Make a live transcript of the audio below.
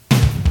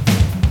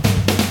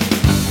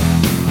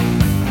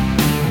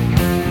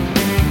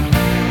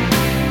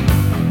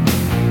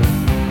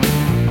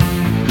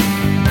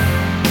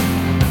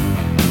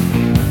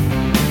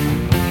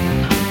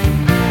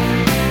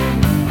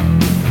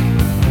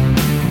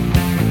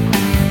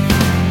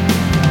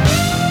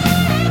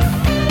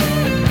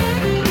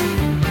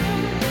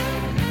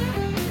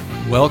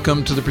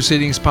Welcome to the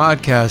Proceedings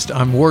podcast.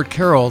 I'm Ward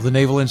Carroll, the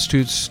Naval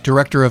Institute's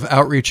Director of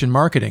Outreach and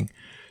Marketing.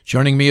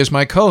 Joining me is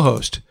my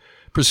co-host,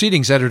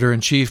 Proceedings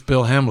Editor-in-Chief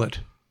Bill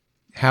Hamlet.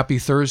 Happy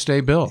Thursday,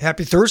 Bill.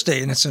 Happy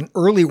Thursday, and it's an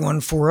early one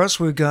for us.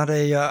 We've got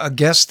a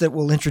guest that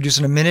we'll introduce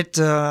in a minute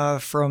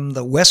from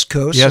the West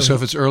Coast. Yeah, so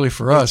if it's early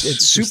for us,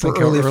 it's super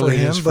early for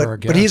him,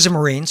 but he's a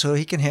Marine, so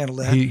he can handle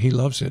that. He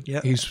loves it.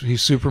 Yep. He's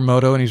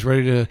supermoto, and he's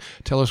ready to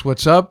tell us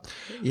what's up.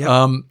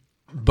 Yep.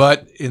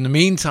 But in the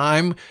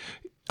meantime,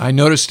 I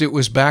noticed it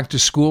was back to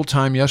school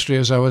time yesterday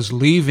as I was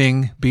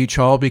leaving Beach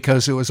Hall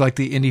because it was like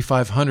the Indy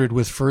 500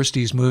 with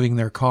firsties moving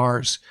their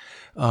cars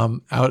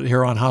out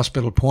here on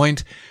Hospital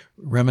Point,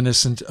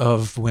 reminiscent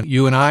of when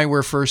you and I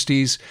were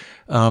firsties.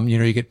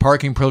 You get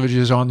parking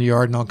privileges on the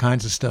yard and all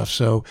kinds of stuff.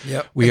 So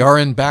we are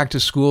in back to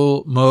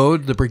school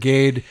mode. The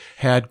brigade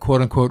had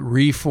quote unquote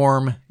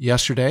reform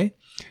yesterday.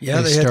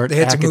 Yeah, they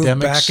had to move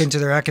back into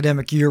their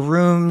academic year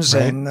rooms,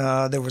 right. And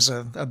there was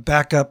a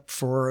backup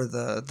for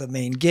the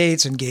main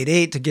gates and Gate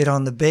 8 to get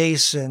on the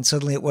base, and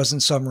suddenly it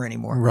wasn't summer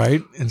anymore.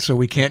 Right, and so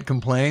we can't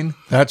complain.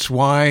 That's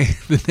why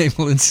the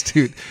Naval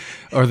Institute,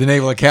 or the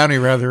Naval Academy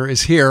rather,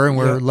 is here, and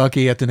we're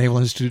lucky at the Naval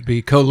Institute to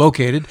be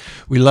co-located.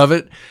 We love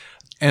it.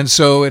 And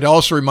so it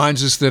also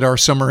reminds us that our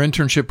summer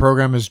internship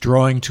program is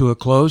drawing to a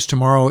close.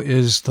 Tomorrow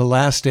is the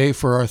last day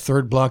for our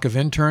third block of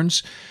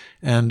interns.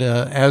 And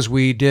as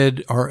we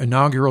did our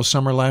inaugural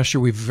summer last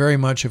year, we very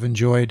much have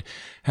enjoyed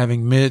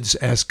having mids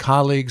as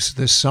colleagues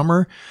this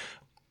summer.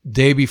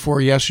 Day before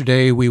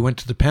yesterday, we went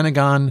to the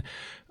Pentagon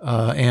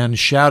and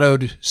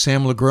shadowed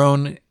Sam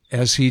Legrone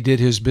as he did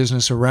his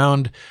business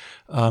around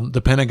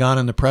the Pentagon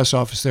and the press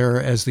office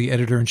there as the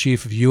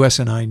editor-in-chief of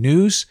USNI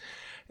News.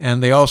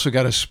 And they also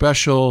got a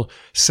special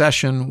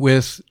session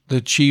with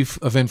the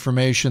Chief of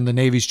Information, the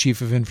Navy's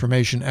Chief of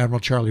Information, Admiral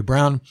Charlie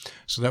Brown.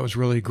 So that was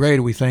really great.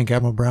 We thank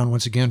Admiral Brown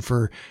once again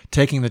for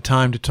taking the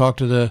time to talk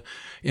to the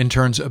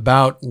interns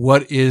about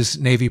what is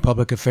Navy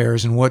public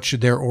affairs and what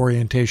should their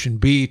orientation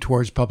be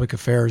towards public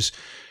affairs,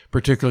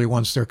 particularly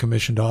once they're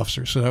commissioned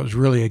officers. So that was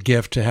really a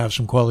gift to have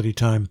some quality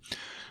time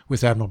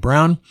with Admiral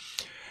Brown.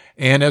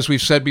 And as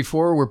we've said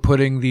before, we're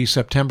putting the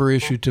September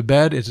issue to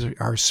bed. It's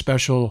our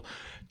special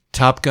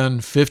Top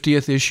Gun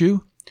 50th issue.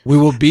 We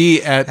will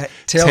be at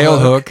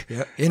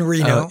Tailhook in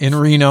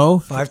Reno.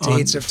 5 to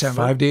 8 September.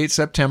 5 to 8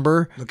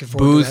 September. Looking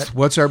forward to that.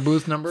 What's our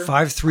booth number?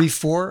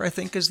 534, I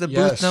think, is the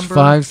booth number.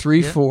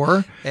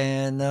 534. Yeah.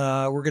 And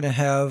we're going to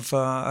have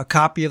a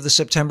copy of the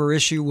September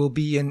issue will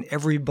be in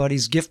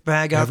everybody's gift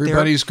bag out there.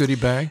 Everybody's goodie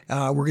bag.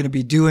 We're going to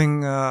be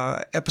doing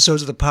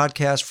episodes of the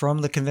podcast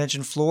from the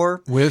convention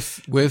floor.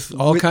 With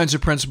all kinds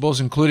of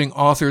principals, including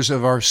authors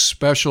of our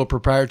special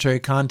proprietary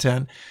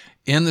content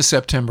in the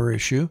September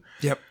issue.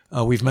 Yep.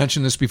 We've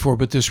mentioned this before,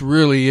 but this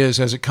really is,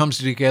 as it comes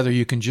together,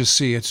 you can just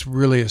see it's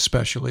really a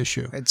special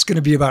issue. It's going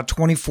to be about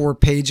 24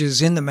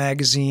 pages in the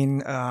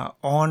magazine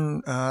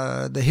on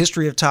the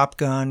history of Top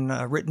Gun,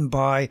 written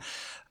by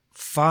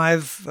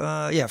five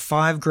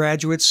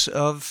graduates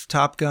of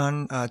Top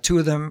Gun, two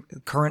of them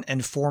current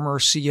and former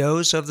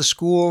COs of the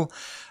school.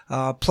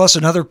 Plus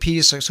another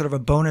piece, sort of a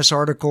bonus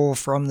article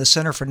from the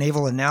Center for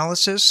Naval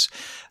Analysis.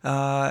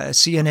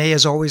 CNA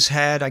has always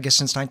had, I guess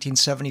since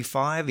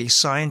 1975, a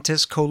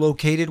scientist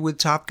co-located with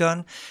Top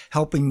Gun,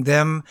 helping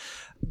them,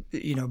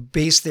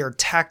 base their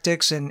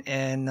tactics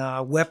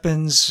and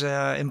weapons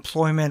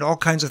employment, all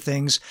kinds of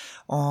things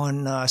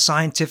on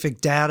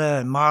scientific data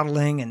and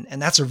modeling,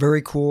 and that's a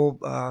very cool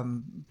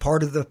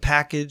part of the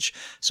package.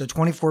 So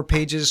 24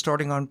 pages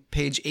starting on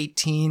page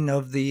 18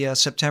 of the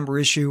September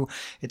issue.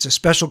 It's a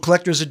special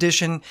collector's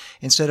edition.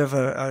 Instead of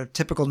a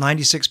typical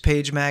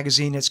 96-page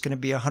magazine, it's going to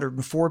be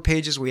 104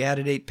 pages. We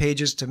added 8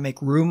 pages to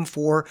make room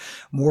for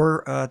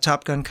more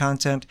Top Gun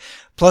content,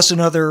 plus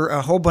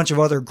a whole bunch of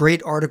other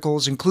great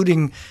articles,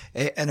 including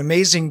an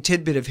amazing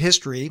tidbit of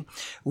history,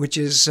 which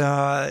is,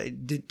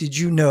 did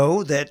you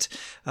know that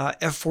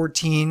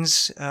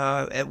F-14s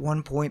at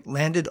one point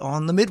landed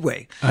on the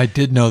Midway? I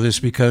did know this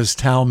because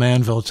Tal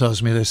Manville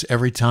tells me this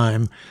every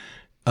time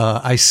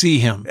I see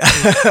him,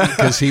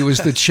 because he was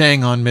the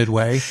Chang on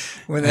Midway.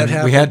 When that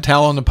happened. We had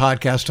Tal on the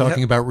podcast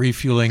talking about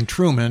refueling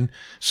Truman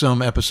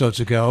some episodes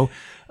ago.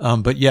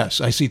 But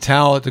yes, I see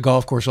Tal at the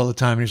golf course all the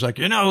time, and he's like,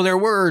 there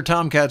were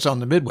Tomcats on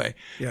the Midway,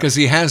 because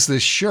he has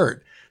this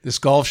shirt, this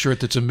golf shirt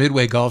that's a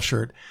Midway golf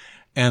shirt,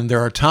 and there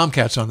are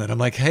Tomcats on that. I'm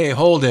like, hey,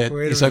 hold it.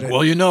 He's like,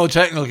 well,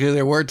 technically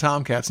there were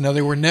Tomcats. Now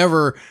there was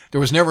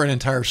never an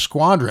entire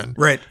squadron.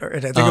 Right.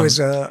 I think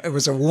it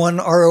was a one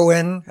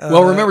RON.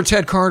 Well, remember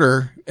Ted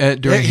Carter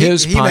during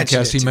his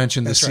podcast, he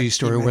mentioned the sea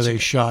story where they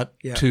shot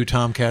 2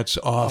 Tomcats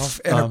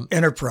off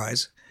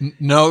Enterprise.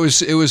 No,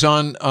 it was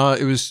on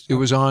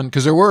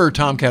because there were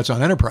Tomcats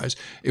on Enterprise.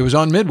 It was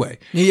on Midway.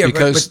 Yeah,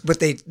 but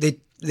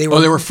they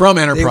were from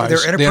Enterprise.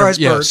 They're Enterprise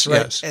birds, right?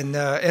 Yes. And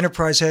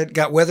Enterprise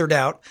got weathered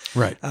out,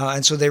 right?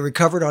 And so they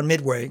recovered on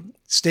Midway.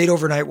 stayed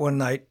overnight one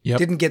night,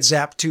 didn't get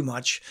zapped too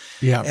much,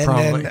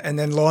 and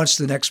then launched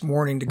the next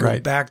morning to go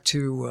back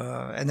to,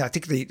 and I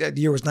think the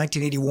year was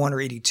 1981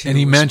 or 82. And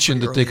he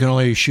mentioned that they can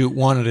only shoot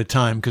one at a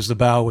time because the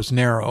bow was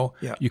narrow.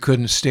 Yeah. You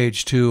couldn't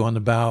stage 2 on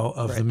the bow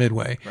of the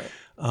Midway. Right.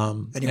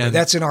 Anyway,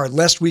 that's in our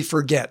Lest We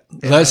Forget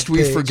of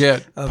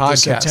podcast. The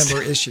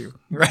September issue.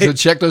 Right. So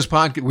check those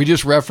podcasts. We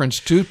just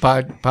referenced 2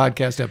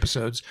 podcast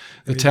episodes: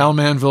 the Tal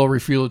Manville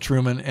Refuel of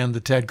Truman and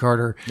the Ted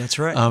Carter. That's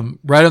right.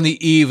 Right on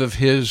the eve of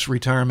his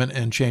retirement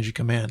and change of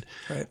command.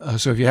 Right.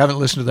 So if you haven't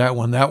listened to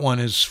that one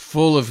is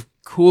full of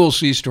cool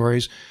sea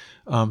stories.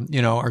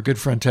 Our good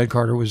friend Ted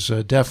Carter was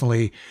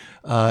definitely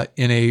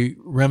in a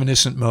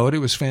reminiscent mode. It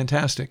was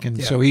fantastic.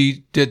 And so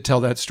he did tell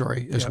that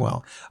story as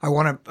well. I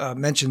want to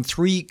mention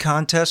 3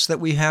 contests that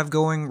we have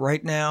going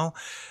right now.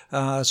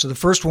 So the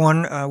first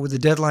one, with the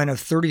deadline of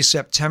 30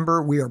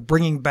 September, we are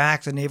bringing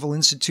back the Naval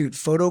Institute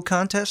photo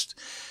contest.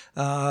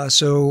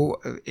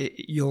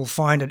 You'll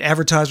find an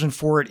advertisement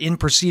for it in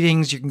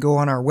Proceedings. You can go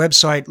on our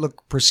website,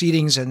 look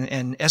Proceedings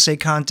and essay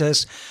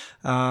contest.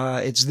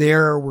 It's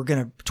there. We're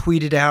going to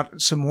tweet it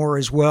out some more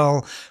as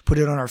well, put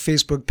it on our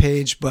Facebook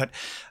page, but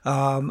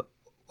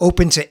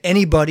open to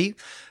anybody.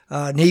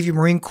 Navy,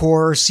 Marine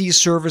Corps, Sea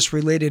Service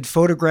related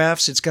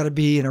photographs. It's got to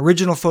be an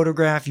original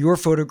photograph, your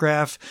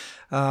photograph.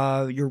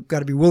 You've got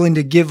to be willing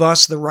to give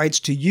us the rights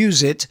to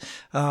use it.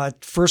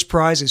 First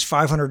prize is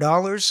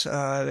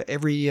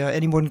 $500.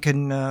 Anyone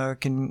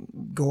can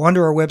go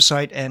onto our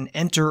website and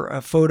enter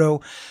a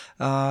photo.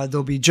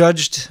 They'll be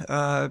judged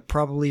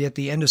probably at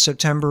the end of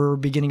September,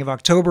 beginning of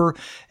October,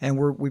 and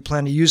we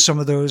plan to use some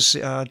of those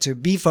to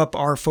beef up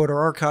our photo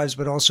archives,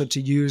 but also to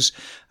use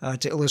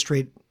to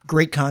illustrate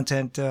great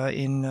content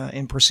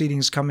in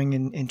Proceedings coming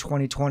in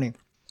 2020.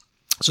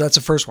 So that's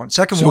the first one.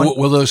 Second one.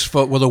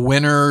 Will the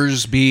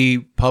winners be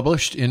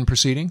published in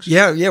Proceedings?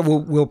 Yeah.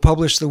 We'll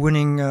publish the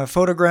winning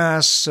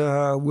photographs.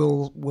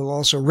 We'll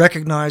also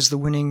recognize the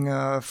winning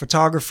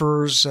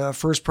photographers.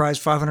 First prize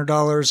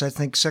 $500. I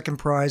think second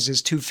prize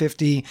is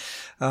 $250.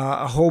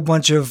 A whole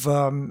bunch of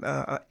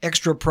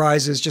extra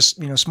prizes,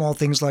 just small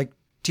things like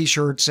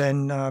T-shirts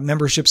and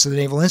memberships to the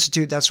Naval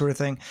Institute, that sort of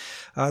thing.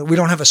 We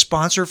don't have a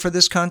sponsor for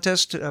this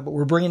contest, but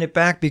we're bringing it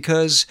back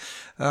because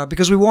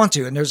we want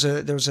to, and there's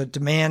a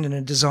demand and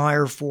a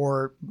desire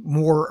for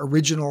more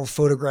original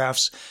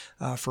photographs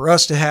for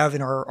us to have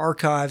in our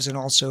archives, and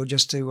also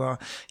just to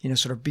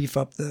sort of beef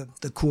up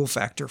the cool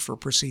factor for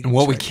Proceedings. And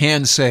what we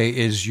can say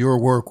is your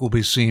work will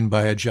be seen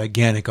by a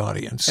gigantic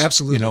audience.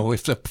 Absolutely.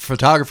 If the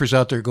photographers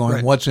out there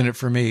going, "What's in it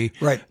for me?"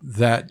 Right.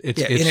 That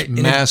it's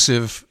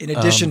massive. In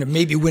addition to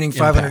maybe winning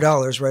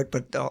 $500, right?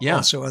 But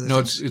also other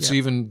things. It's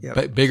even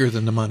bigger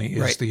than the money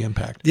is the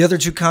impact. The other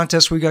 2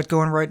 contests we got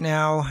going right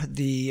now,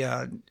 the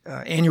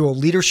annual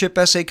Leadership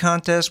Essay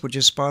Contest, which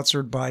is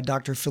sponsored by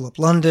Dr. Philip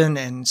London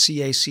and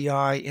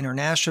CACI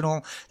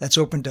International. That's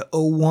open to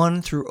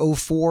 01 through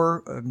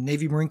 04,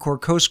 Navy, Marine Corps,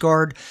 Coast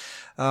Guard.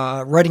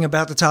 Writing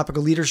about the topic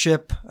of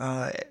leadership.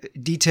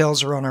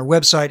 Details are on our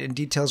website, and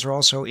details are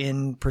also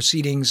in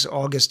Proceedings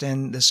August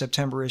and the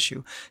September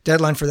issue.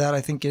 Deadline for that,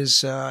 I think,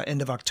 is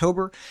end of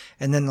October.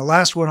 And then the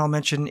last one I'll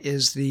mention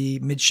is the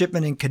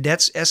Midshipmen and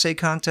Cadets Essay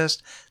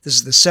Contest. This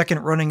is the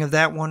second running of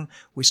that one.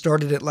 We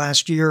started it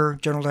last year.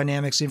 General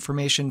Dynamics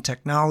Information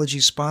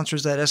Technology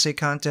sponsors that essay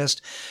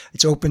contest.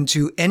 It's open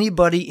to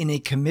anybody in a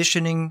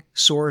commissioning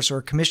source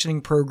or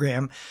commissioning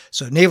program.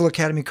 So Naval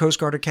Academy, Coast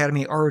Guard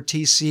Academy,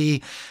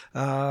 ROTC,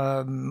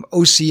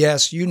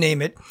 OCS, you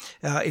name it.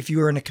 If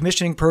you are in a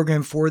commissioning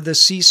program for the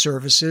sea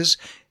services,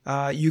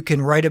 you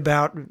can write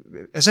about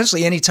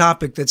essentially any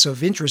topic that's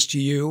of interest to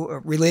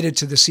you, related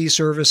to the sea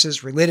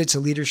services, related to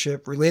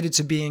leadership, related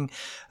to being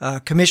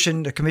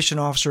commissioned, a commission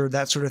officer,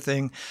 that sort of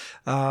thing.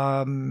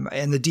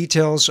 And the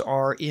details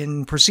are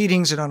in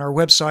Proceedings and on our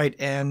website,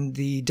 and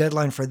the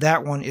deadline for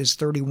that one is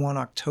 31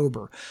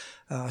 October.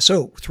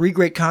 So 3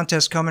 great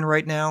contests coming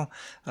right now.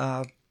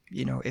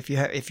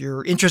 If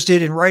you're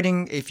interested in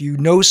writing, if you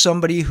know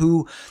somebody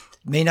who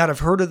may not have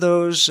heard of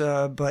those,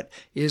 but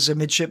is a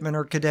midshipman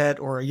or cadet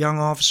or a young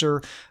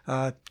officer,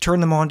 turn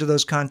them on to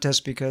those contests,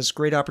 because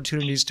great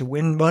opportunities to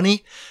win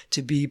money,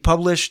 to be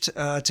published,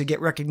 to get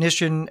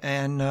recognition,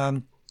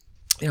 and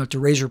to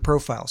raise your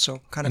profile. So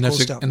kind of cool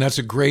stuff. And that's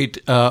a great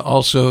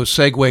also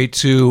segue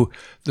to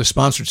the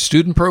sponsored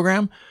student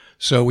program.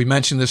 So we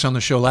mentioned this on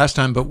the show last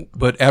time,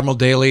 but Admiral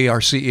Daly,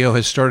 our CEO,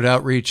 has started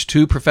outreach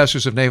to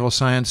professors of naval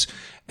science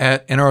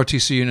at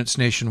NROTC units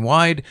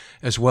nationwide,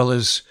 as well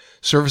as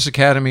service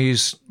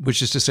academies,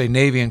 which is to say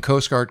Navy and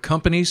Coast Guard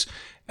companies,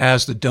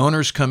 as the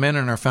donors come in,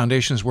 and our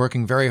foundation is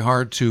working very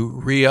hard to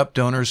re-up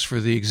donors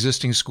for the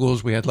existing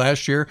schools we had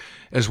last year,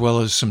 as well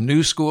as some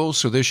new schools.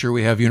 So this year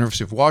we have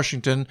University of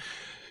Washington,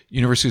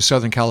 University of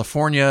Southern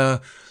California.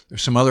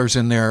 There's some others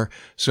in there.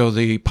 So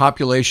the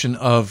population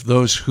of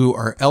those who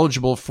are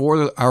eligible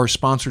for our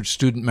sponsored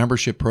student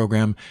membership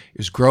program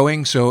is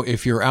growing. So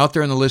if you're out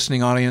there in the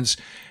listening audience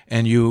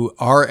and you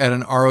are at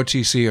an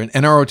ROTC or an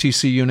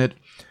NROTC unit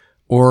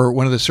or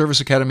one of the service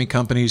academy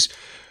companies,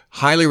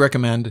 highly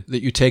recommend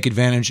that you take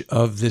advantage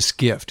of this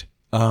gift.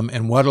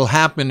 And what will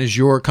happen is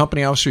your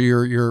company officer,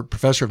 your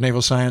professor of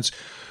naval science,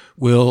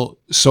 will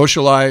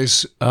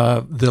socialize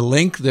the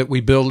link that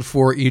we build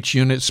for each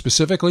unit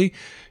specifically.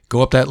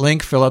 Go up that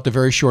link, fill out the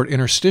very short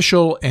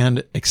interstitial,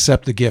 and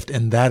accept the gift.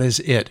 And that is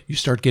it. You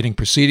start getting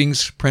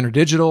Proceedings, print or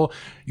digital.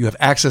 You have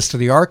access to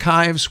the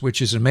archives,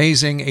 which is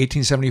amazing,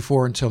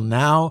 1874 until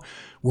now.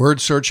 Word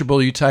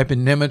searchable. You type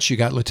in Nimitz. You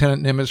got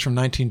Lieutenant Nimitz from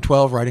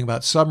 1912 writing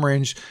about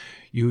submarines.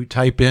 You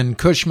type in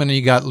Cushman, and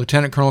you got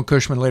Lieutenant Colonel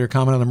Cushman, later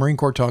Commandant of the Marine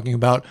Corps, talking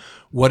about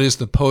what is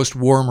the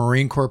post-war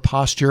Marine Corps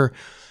posture.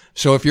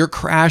 So if you're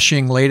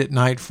crashing late at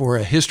night for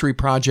a history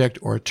project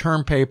or a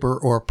term paper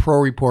or a pro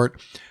report,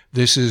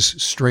 this is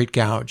straight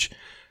gouge.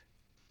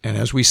 And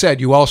as we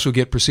said, you also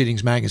get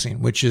Proceedings magazine,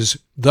 which is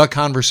the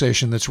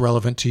conversation that's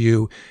relevant to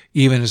you,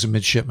 even as a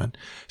midshipman.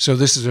 So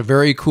this is a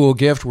very cool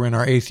gift. We're in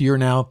our 8th year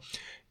now.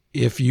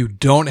 If you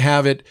don't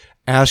have it,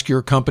 ask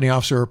your company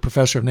officer or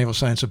professor of naval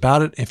science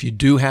about it. If you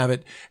do have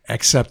it,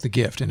 accept the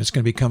gift. And it's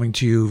going to be coming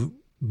to you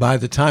by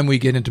the time we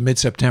get into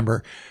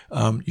mid-September.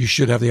 You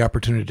should have the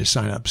opportunity to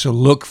sign up. So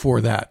look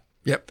for that.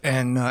 Yep.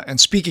 And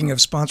speaking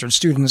of sponsored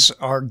students,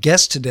 our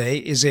guest today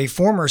is a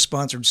former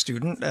sponsored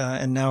student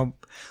and now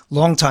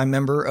longtime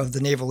member of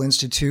the Naval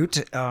Institute,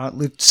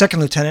 Second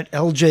Lieutenant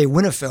L.J.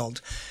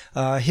 Winnefeld.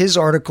 His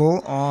article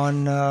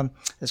on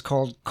is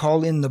called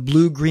 "Call in the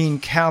Blue-Green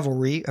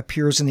Cavalry,"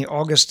 appears in the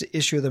August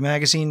issue of the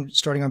magazine,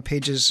 starting on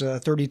pages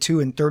 32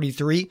 and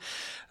 33.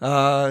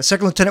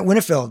 Second Lieutenant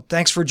Winnefeld,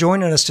 thanks for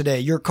joining us today.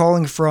 You're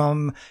calling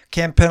from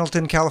Camp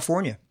Pendleton,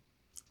 California.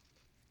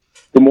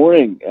 Good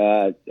morning,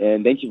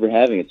 and thank you for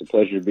having me. It's a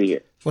pleasure to be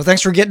here. Well,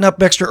 thanks for getting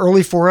up extra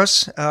early for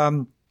us,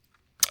 and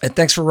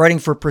thanks for writing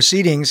for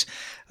Proceedings.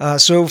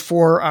 So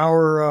for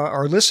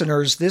our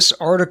listeners, this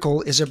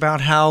article is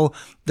about how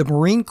the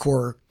Marine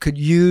Corps could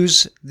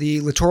use the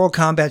littoral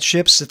combat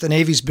ships that the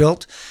Navy's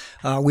built.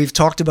 We've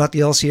talked about the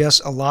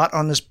LCS a lot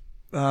on this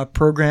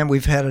program.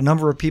 We've had a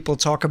number of people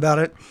talk about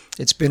it.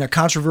 It's been a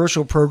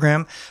controversial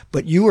program,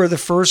 but you are the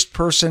first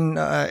person,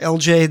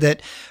 LJ,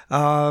 that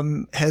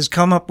has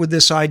come up with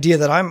this idea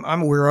that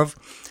I'm aware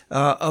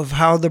of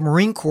how the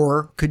Marine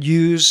Corps could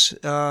use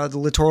the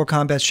littoral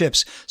combat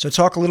ships. So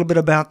talk a little bit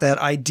about that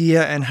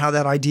idea and how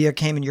that idea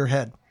came in your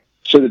head.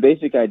 So the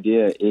basic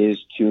idea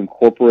is to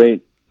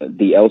incorporate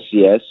the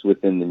LCS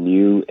within the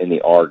NU and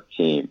the ARG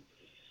team.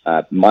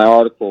 My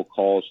article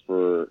calls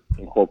for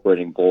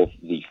incorporating both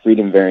the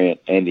Freedom variant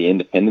and the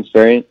Independence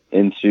variant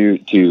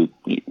to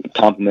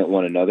complement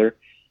one another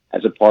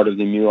as a part of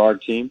the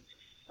MU-ARG team.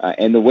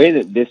 And the way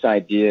that this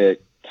idea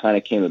kind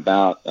of came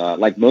about,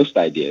 like most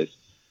ideas,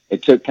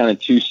 it took kind of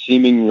two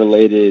seeming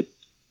related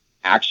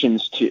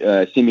actions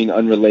to seeming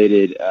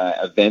unrelated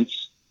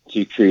events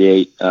to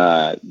create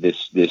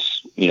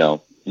this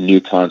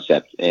new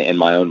concept in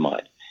my own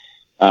mind.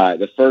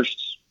 The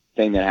first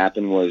thing that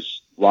happened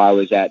was, while I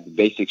was at the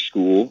basic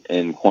school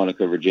in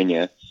Quantico,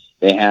 Virginia,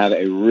 they have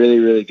a really,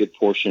 really good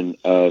portion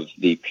of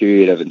the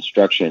period of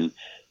instruction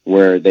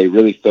where they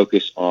really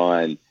focus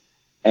on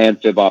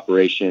amphib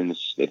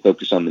operations. They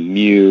focus on the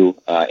MU,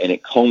 and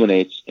it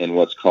culminates in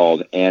what's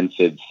called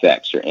amphib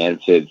FEX, or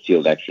amphib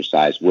field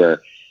exercise,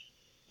 where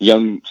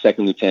young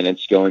second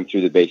lieutenants going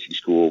through the basic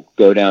school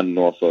go down to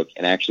Norfolk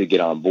and actually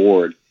get on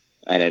board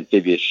an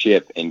amphibious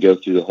ship and go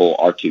through the whole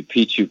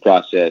R2P2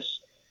 process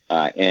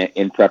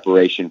in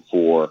preparation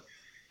for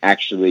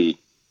actually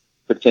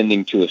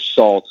pretending to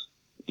assault,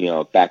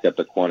 back up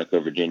at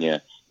Quantico,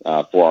 Virginia,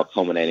 for our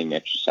culminating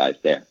exercise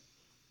there.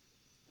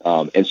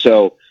 And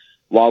so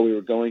while we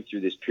were going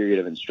through this period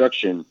of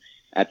instruction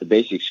at the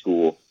basic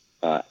school,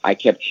 I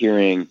kept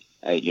hearing,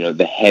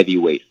 the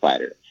heavyweight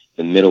fighter,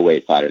 the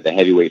middleweight fighter, the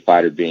heavyweight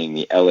fighter being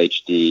the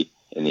LHD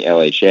and the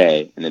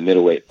LHA, and the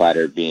middleweight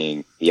fighter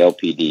being the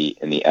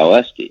LPD and the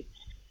LSD.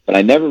 But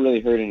I never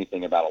really heard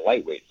anything about a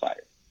lightweight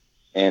fighter.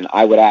 And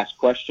I would ask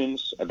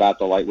questions about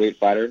the lightweight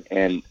fighter,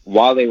 and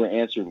while they were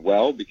answered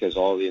well, because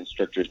all the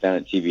instructors down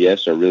at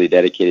TBS are really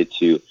dedicated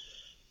to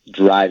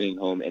driving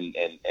home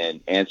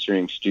and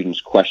answering students'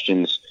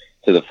 questions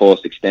to the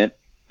fullest extent,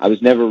 I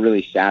was never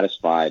really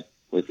satisfied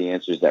with the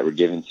answers that were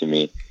given to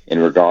me in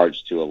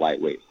regards to a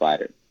lightweight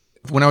fighter.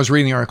 When I was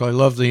reading the article, I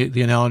love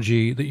the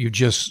analogy that you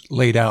just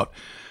laid out.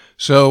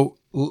 So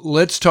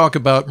let's talk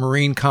about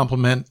Marine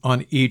complement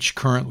on each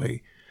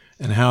currently,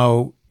 and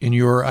how, in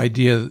your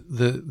idea,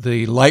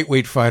 the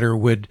lightweight fighter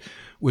would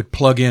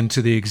plug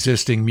into the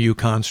existing MU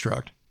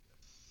construct.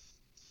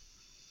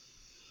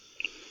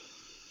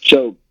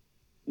 So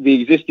the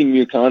existing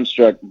MU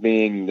construct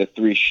being the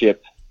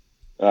 3-ship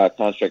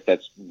construct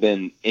that's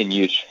been in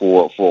use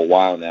for a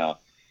while now,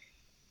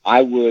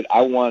 I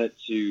wanted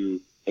to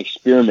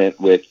experiment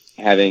with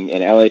having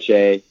an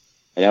LHA,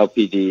 an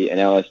LPD, an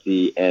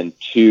LSD, and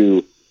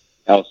 2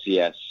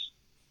 LCS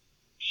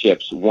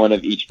ships, one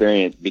of each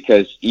variant,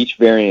 because each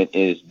variant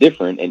is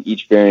different and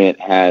each variant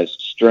has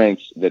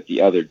strengths that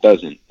the other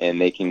doesn't, and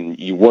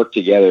you work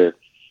together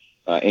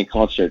in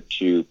concert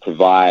to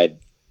provide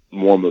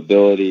more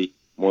mobility,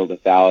 more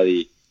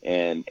lethality,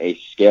 and a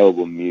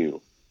scalable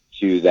MU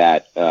to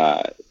that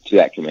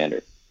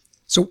commander.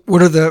 So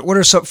what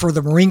are some for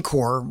the Marine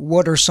Corps?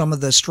 What are some of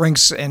the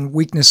strengths and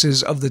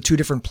weaknesses of the two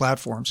different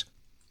platforms?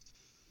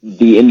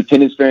 The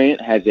Independence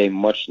variant has a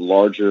much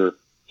larger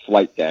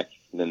flight deck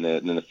than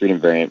the Freedom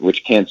variant,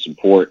 which can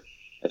support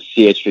a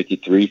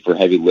CH-53 for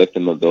heavy lift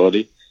and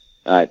mobility.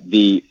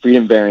 The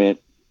Freedom variant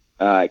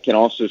can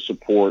also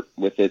support,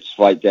 with its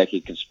flight deck,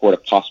 it can support a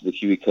possible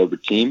Huey Cobra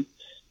team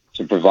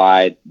to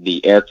provide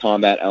the air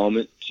combat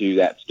element to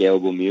that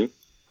scalable MEU.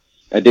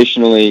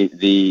 Additionally,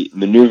 the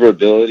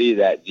maneuverability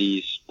that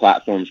these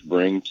platforms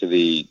bring to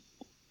the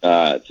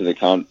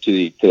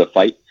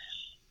fight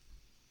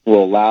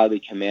will allow the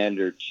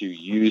commander to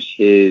use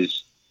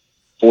his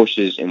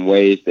forces in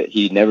ways that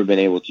he'd never been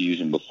able to use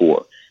them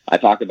before. I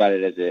talk about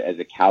it as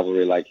a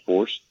cavalry-like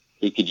force.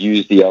 He could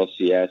use the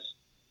LCS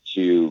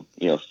to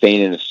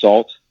feign an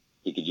assault.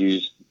 He could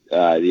use the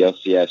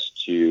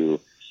LCS to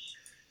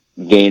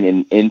gain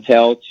an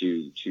intel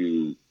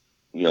to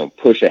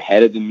push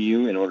ahead of the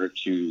MEU in order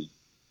to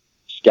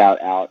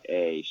scout out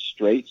a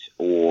strait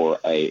or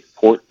a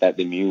port that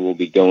the MEU will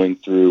be going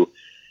through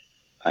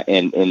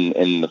in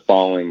the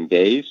following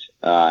days.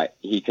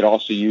 He could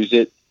also use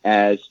it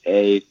as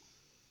a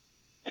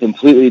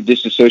completely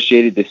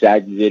disassociated,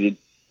 disaggregated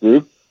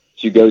group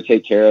to go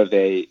take care of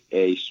a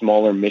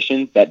smaller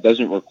mission that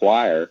doesn't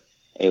require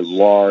a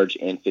large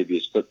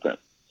amphibious footprint.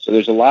 So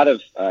there's a lot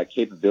of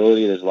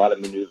capability, there's a lot of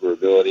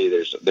maneuverability,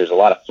 there's a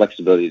lot of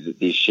flexibility that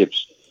these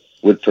ships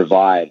would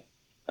provide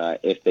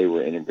if they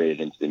were integrated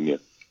into the MEU.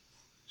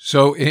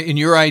 So in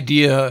your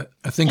idea,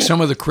 I think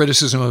some of the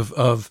criticism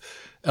of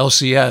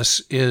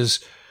LCS is,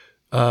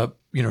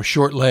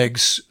 short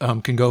legs,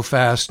 can go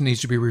fast,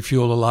 needs to be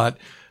refueled a lot.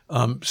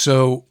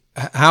 So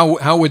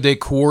how would they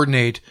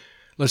coordinate?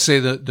 Let's say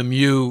the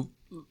MEU,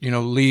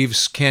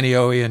 leaves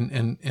Kaneohe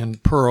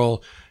and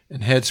Pearl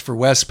and heads for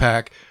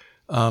Westpac.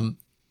 Do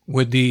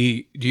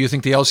you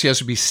think the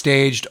LCS would be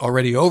staged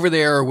already over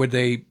there, or would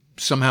they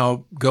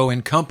somehow go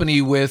in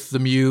company with the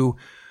MEU?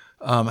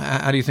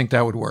 How do you think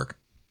that would work?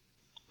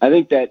 I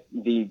think that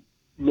the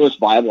most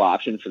viable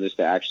option for this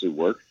to actually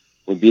work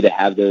would be to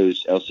have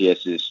those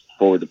LCSs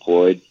forward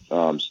deployed,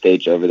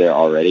 staged over there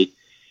already.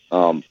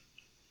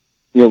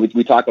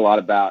 We talk a lot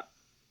about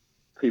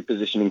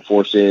pre-positioning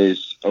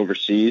forces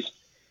overseas,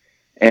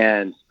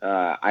 and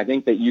I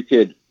think that you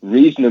could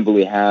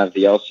reasonably have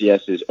the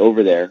LCSs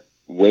over there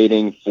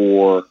waiting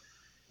for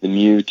the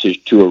MEU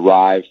to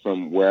arrive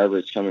from wherever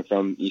it's coming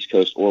from, East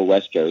Coast or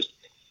West Coast.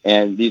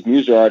 And these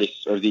MEUs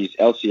these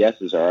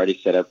LCSs are already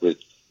set up with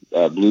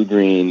blue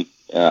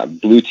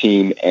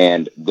team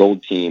and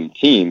gold team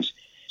teams.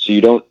 So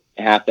you don't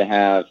have to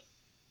have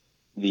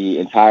the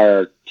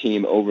entire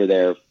team over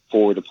there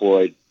forward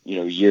deployed,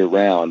 year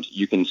round.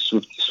 You can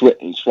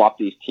swap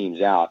these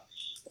teams out.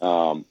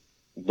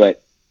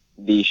 But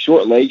the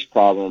short legs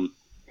problem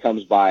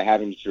comes by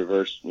having to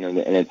traverse, an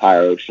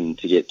entire ocean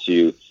to get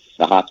to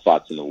the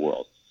hotspots in the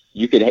world.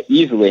 You could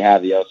easily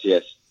have the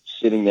LCS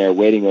sitting there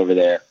waiting over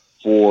there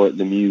for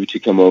the MEU to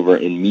come over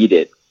and meet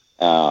it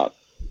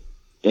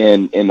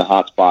in the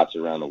hotspots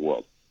around the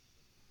world.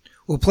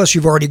 Well, plus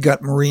you've already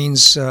got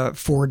Marines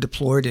forward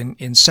deployed in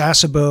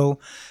Sasebo,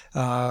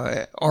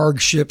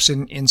 ARG ships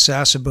in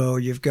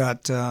Sasebo. You've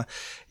got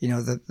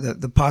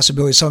the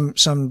possibility.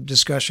 Some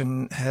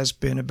discussion has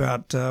been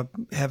about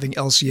having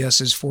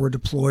LCSs forward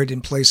deployed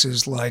in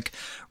places like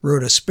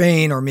Rota,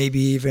 Spain, or maybe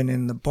even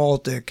in the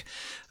Baltic.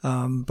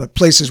 But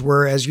places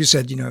where, as you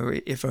said,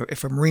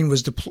 if a Marine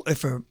was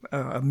if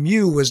a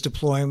MEU was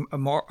deploying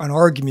an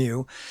ARG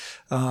MEU,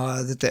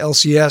 that the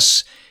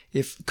LCS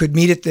could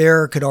meet it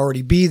there, could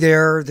already be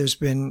there. There's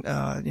been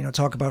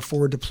talk about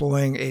forward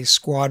deploying a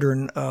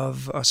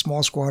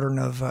small squadron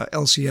of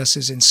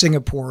LCSs in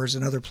Singapore is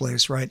another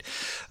place, right?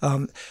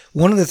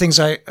 One of the things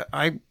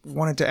I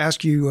wanted to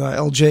ask you,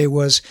 LJ,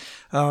 was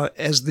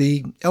as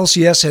the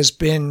LCS has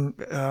been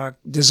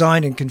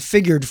designed and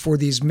configured for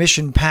these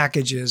mission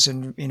packages,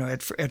 and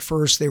at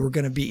first they were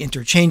going to be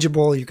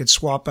interchangeable. You could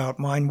swap out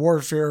mine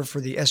warfare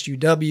for the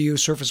SUW,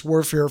 surface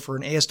warfare for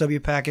an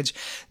ASW package.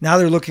 Now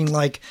they're looking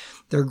like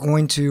they're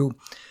going to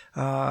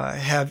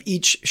have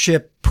each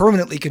ship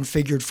permanently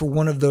configured for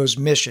one of those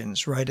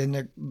missions, right? And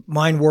the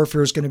mine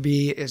warfare is going to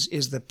be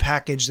is the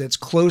package that's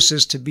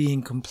closest to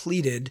being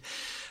completed,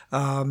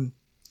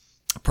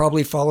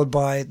 probably followed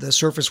by the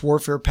surface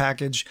warfare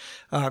package.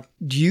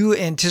 Do you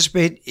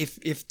anticipate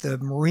if the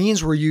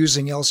Marines were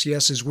using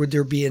LCSs, would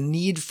there be a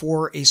need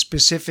for a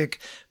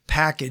specific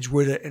package?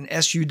 Would an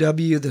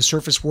SUW, the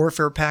surface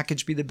warfare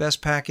package, be the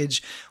best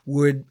package?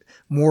 Would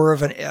more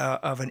of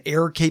an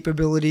air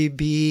capability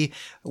be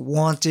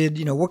wanted?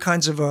 What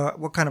kind of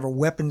a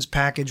weapons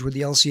package would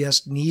the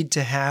LCS need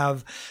to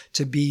have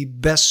to be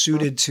best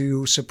suited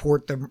to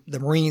support the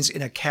Marines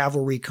in a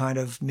cavalry kind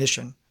of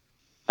mission?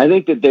 I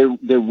think that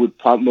there would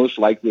most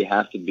likely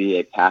have to be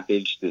a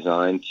package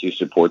designed to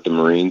support the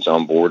Marines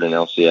on board an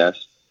LCS.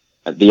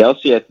 The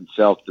LCS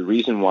itself, the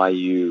reason why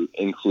you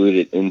include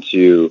it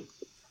into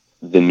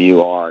the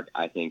MEU ARG,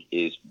 I think,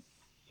 is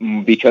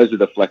because of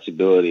the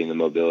flexibility and the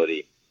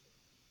mobility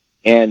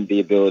and the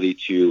ability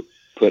to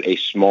put a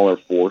smaller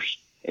force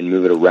and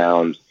move it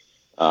around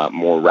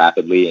more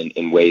rapidly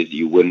in ways that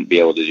you wouldn't be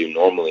able to do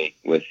normally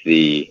with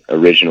the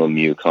original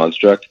Mu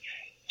construct.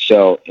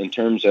 So in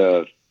terms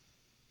of,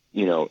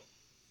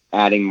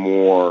 adding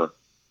more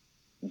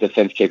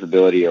defense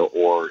capability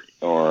or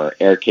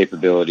air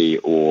capability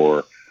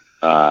or,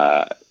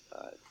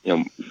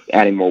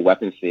 adding more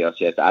weapons to the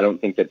LCS, I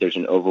don't think that there's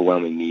an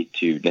overwhelming need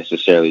to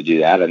necessarily do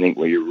that. I think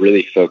what you're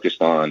really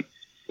focused on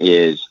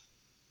is,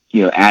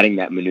 adding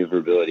that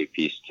maneuverability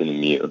piece to the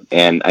Mu.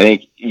 And I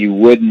think you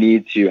would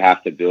need to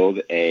have to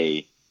build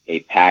a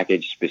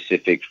package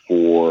specific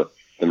for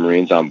the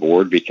Marines on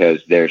board,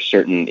 because there are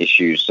certain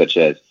issues such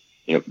as,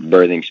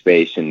 berthing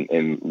space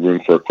and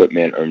room for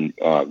equipment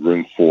or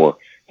room for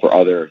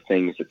other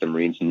things that the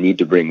Marines need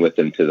to bring with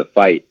them to the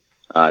fight,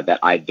 that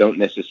I don't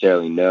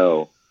necessarily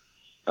know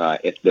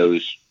if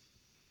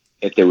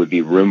there would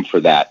be room for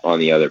that on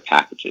the other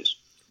packages.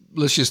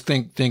 Let's just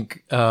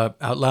think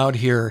out loud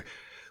here.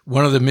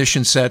 One of the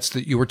mission sets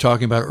that you were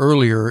talking about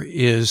earlier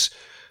is,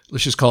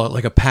 let's just call it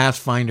like a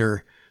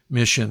Pathfinder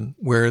mission,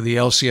 where the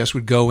LCS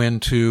would go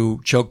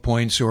into choke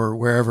points or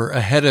wherever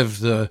ahead of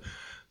the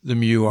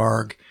Mu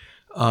ARG,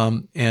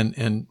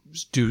 and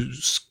do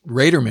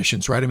raider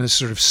missions, right? I mean, this is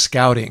sort of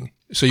scouting.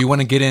 So you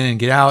want to get in and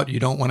get out. You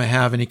don't want to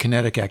have any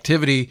kinetic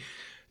activity,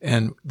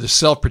 and the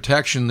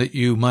self-protection that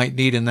you might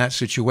need in that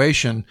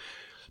situation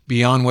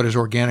beyond what is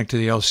organic to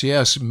the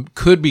LCS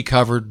could be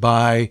covered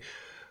by,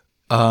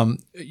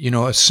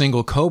 a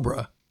single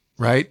Cobra,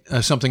 right?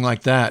 Something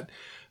like that.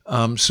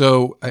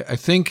 So I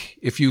think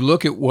if you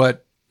look at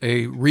what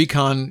a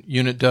recon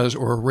unit does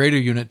or a raider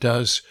unit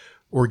does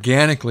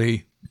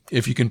organically,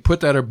 if you can put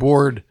that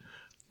aboard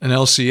an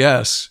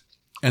LCS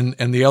and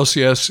the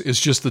LCS is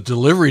just the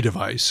delivery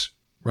device,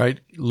 right?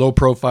 Low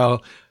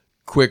profile,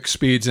 quick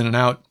speeds in and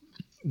out.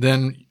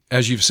 Then,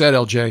 as you've said,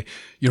 LJ,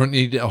 you don't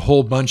need a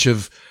whole bunch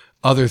of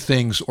other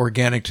things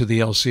organic to the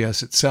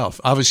LCS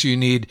itself. Obviously, you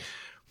need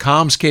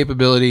comms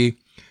capability,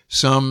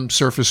 some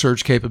surface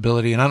search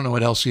capability, and I don't know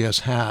what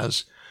LCS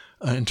has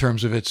in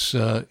terms of its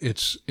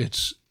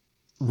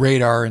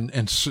radar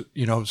and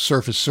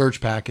surface search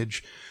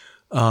package.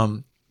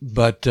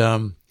 But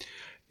I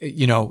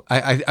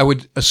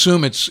would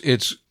assume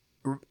it's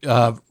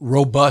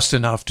robust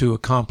enough to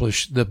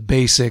accomplish the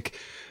basic,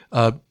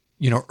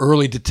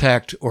 early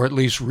detect, or at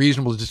least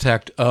reasonable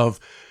detect of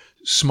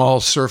small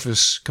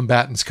surface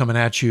combatants coming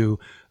at you,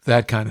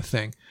 that kind of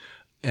thing.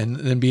 And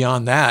then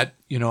beyond that,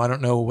 I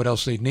don't know what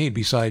else they'd need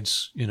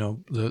besides,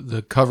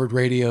 the covered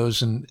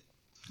radios and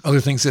other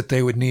things that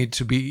they would need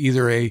to be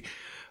either a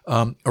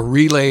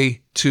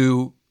relay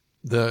to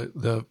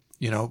the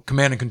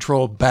command and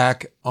control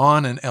back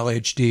on an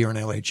LHD or an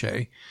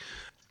LHA.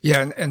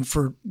 Yeah, and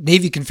for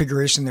Navy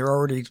configuration, they're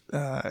already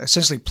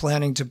essentially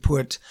planning to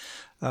put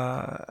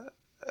a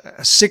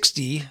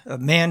 60, a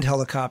manned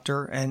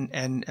helicopter,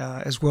 and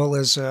as well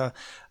as an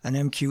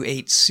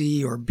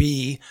MQ-8C or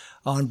B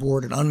on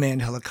board an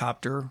unmanned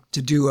helicopter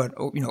to do an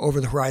over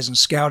the horizon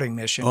scouting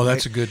mission. Oh,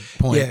 that's a good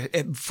point.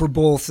 Yeah, for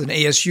both an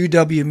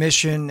ASUW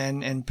mission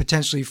and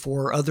potentially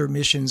for other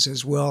missions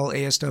as well,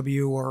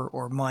 ASW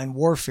or mine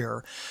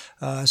warfare.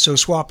 So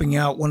swapping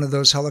out one of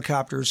those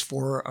helicopters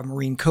for a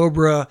Marine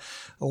Cobra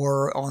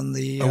or on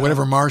the or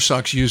whatever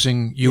MARSOC's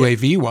using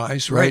UAV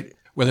wise, right?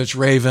 Whether it's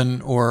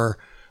Raven or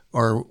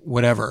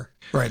whatever.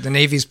 Right. The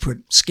Navy's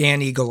put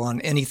Scan Eagle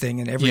on anything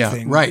and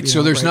everything. Yeah, right.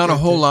 So there's not a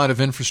whole lot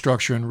of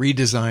infrastructure and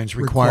redesigns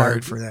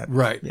required for that.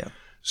 Right. Yeah.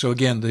 So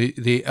again, the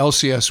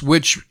LCS,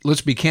 which,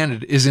 let's be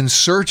candid, is in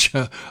search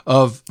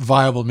of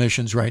viable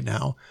missions right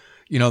now.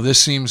 This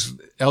seems,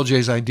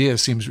 LJ's idea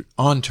seems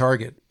on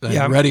target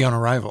and ready on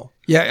arrival.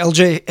 Yeah.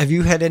 LJ, have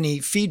you had any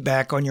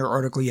feedback on your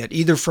article yet,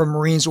 either from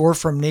Marines or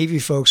from Navy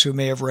folks who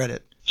may have read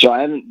it? So I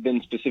haven't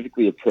been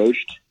specifically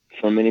approached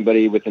from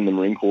anybody within the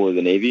Marine Corps or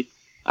the Navy.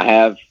 I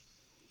have,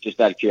 just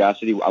out of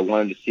curiosity, I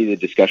wanted to see the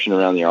discussion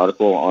around the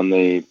article on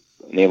the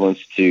Naval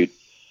Institute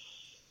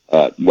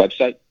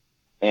website,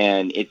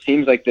 and it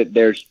seems like that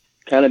there's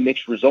kind of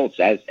mixed results,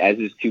 as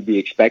is to be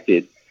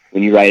expected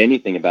when you write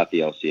anything about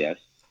the LCS.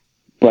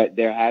 But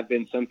there have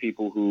been some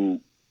people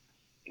who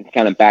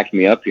kind of backed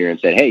me up here and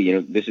said, "Hey,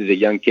 this is a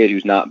young kid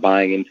who's not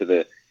buying into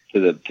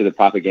the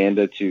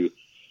propaganda, to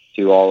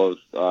all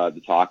of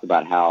the talk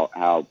about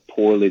how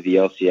poorly the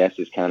LCS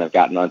has kind of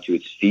gotten onto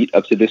its feet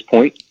up to this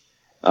point."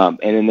 And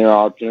then there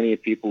are plenty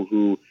of people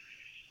who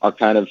are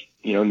kind of,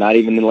 not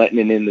even letting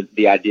in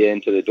the idea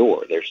into the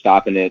door. They're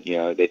stopping it.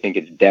 They think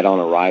it's dead on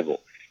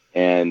arrival,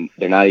 and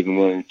they're not even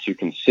willing to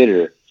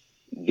consider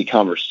the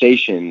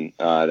conversation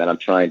that I'm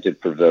trying to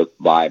provoke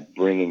by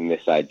bringing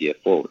this idea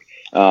forward.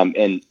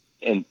 And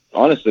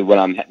honestly, what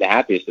I'm the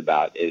happiest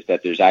about is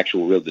that there's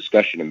actual real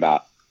discussion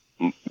about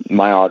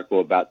my article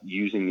about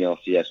using the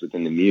LCS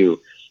within the Mu,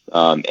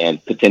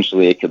 and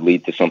potentially it could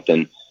lead to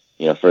something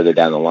further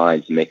down the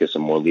line to make us a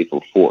more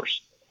lethal force.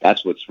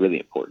 That's what's really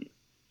important.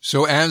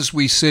 So as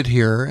we sit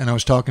here, and I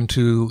was talking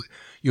to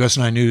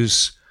US9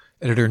 News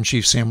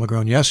Editor-in-Chief Sam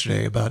Legrone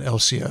yesterday about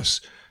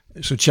LCS.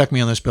 So check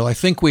me on this, Bill. I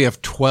think we have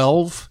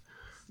 12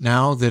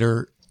 now that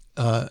are,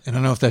 and I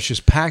don't know if that's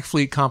just Pack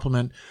Fleet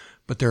complement,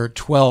 but there are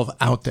 12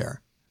 out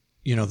there,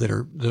 that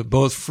are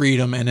both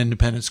Freedom and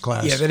Independence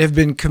class. Yeah, that have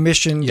been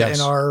commissioned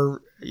Yes. and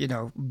are,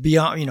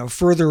 beyond,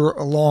 further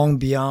along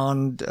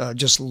beyond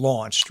just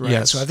launched, right?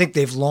 Yes. So I think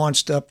they've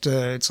launched up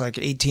to, it's like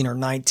 18 or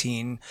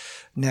 19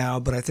 now,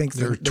 but I think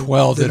there are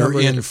 12 that are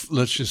in,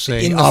 let's just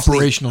say, in the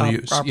operational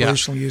fleet, use.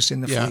 Operational use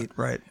in the fleet,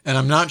 right? And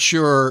I'm not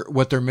sure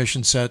what their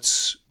mission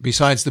sets,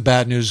 besides the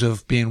bad news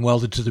of being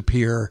welded to the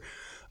pier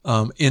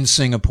in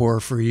Singapore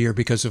for a year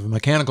because of a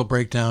mechanical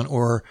breakdown,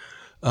 or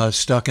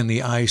stuck in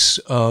the ice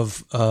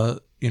of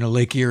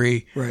Lake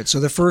Erie. Right. So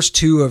the first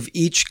two of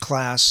each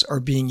class are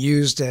being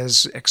used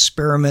as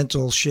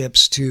experimental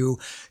ships to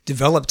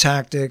develop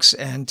tactics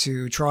and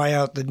to try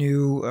out the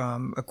new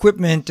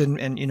equipment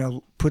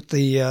and put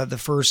the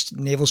first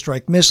naval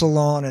strike missile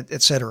on,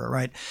 et cetera.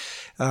 Right.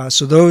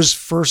 So those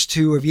first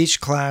two of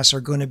each class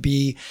are going to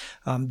be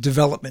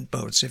development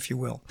boats, if you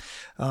will.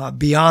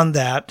 Beyond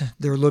that,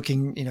 they're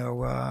looking,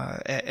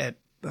 at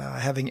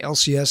having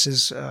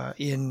LCSs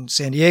in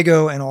San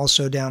Diego and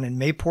also down in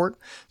Mayport.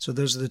 So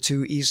those are the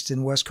two East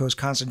and West Coast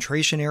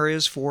concentration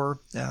areas for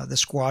the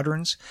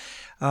squadrons.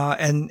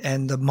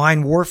 And the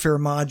mine warfare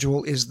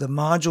module is the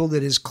module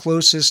that is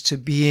closest to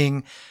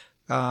being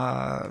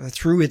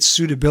through its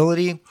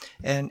suitability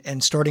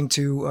and starting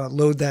to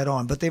load that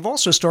on. But they've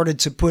also started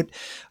to put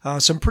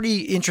some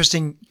pretty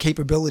interesting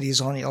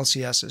capabilities on the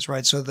LCSs,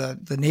 right? So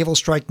the Naval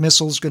Strike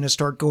Missile is going to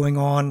start going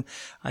on.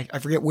 I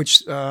forget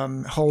which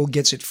hull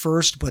gets it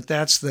first, but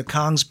that's the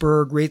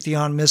Kongsberg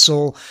Raytheon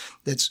missile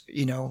that's,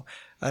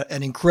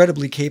 an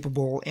incredibly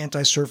capable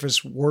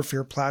anti-surface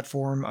warfare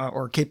platform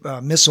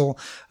missile,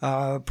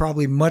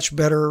 probably much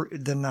better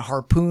than the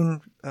Harpoon.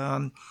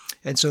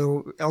 And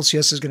so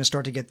LCS is going to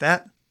start to get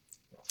that.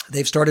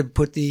 They've started to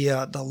put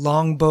the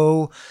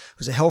longbow, it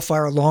was a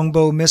Hellfire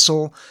longbow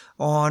missile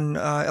on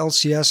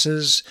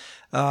LCSs.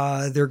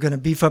 They're going to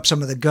beef up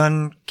some of the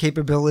gun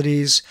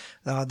capabilities,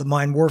 the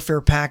mine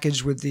warfare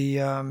package with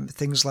the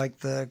things like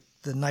the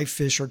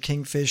Knifefish or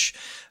Kingfish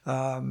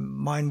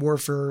mine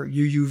warfare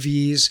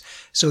UUVs.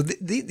 So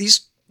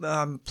these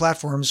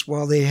platforms,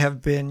 while they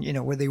have been,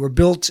 where they were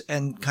built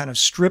and kind of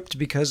stripped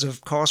because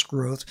of cost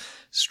growth,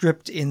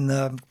 stripped in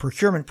the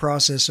procurement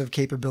process of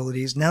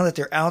capabilities, now that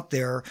they're out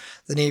there,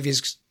 the Navy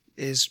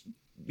is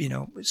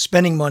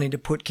spending money to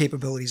put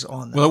capabilities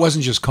on them. Well, it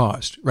wasn't just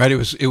cost, right?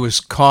 It was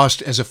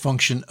cost as a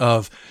function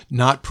of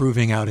not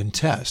proving out in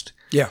test.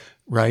 Yeah.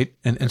 Right.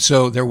 And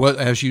so there was,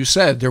 as you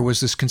said, there was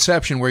this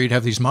conception where you'd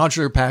have these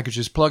modular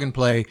packages, plug and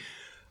play,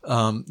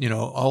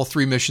 all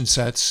three mission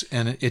sets,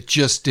 and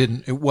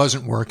it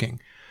wasn't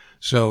working.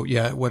 So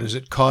yeah, what is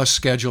it? Cost,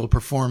 schedule,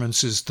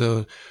 performance is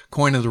the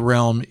coin of the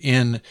realm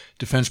in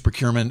defense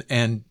procurement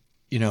and,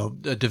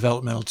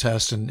 developmental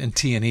test and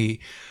T&E.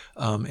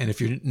 And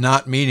if you're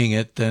not meeting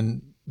it,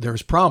 then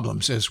there's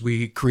problems as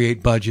we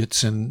create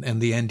budgets and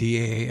the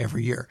NDAA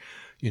every year,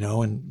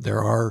 and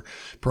there are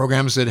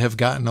programs that have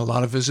gotten a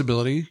lot of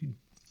visibility.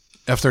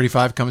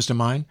 F-35 comes to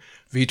mind.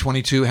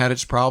 V-22 had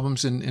its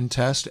problems in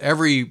test.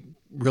 Every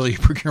really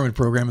procurement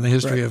program in the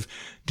history of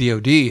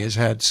DOD has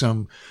had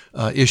some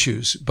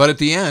issues. But at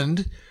the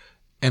end,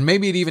 and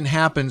maybe it even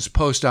happens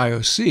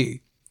post-IOC,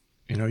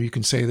 you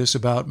can say this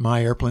about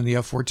my airplane, the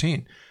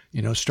F-14,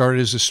 started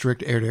as a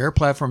strict air-to-air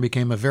platform,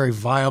 became a very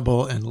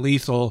viable and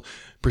lethal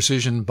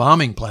precision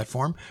bombing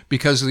platform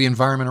because of the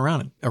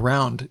environment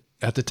around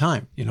at the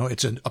time.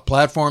 It's a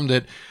platform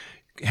that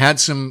had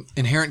some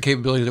inherent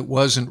capability that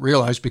wasn't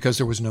realized because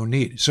there was no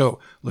need. So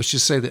let's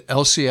just say that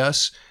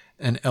LCS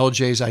and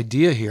LJ's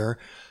idea here,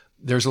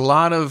 there's a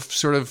lot of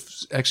sort of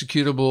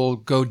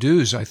executable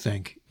go-dos, I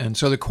think. And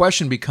so the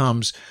question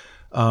becomes,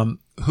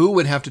 who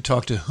would have to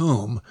talk to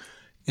whom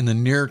in the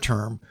near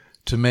term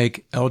to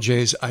make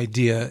LJ's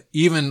idea,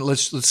 even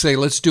let's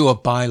do a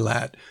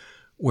bilat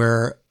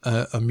where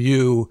a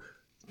MU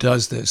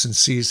does this and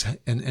sees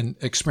and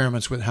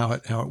experiments with how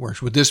it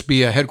works. Would this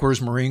be a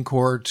headquarters Marine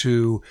Corps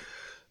to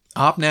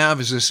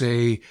OpNav? Is this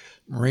a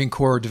Marine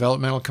Corps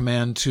Developmental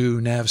Command to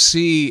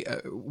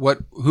NAVC?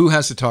 Who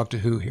has to talk to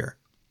who here?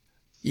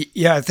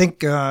 Yeah, I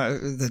think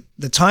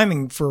the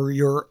timing for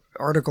your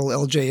article,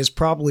 LJ, is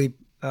probably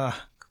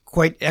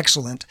quite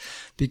excellent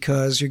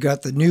because you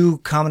got the new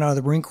Commandant of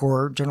the Marine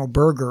Corps, General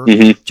Berger,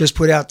 just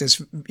put out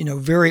this,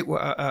 very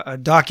a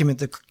document,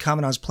 the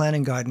Commandant's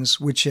Planning Guidance,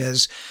 which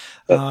has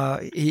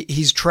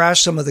he's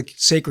trashed some of the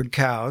sacred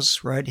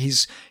cows, right?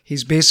 He's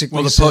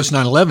basically the post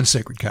 9/11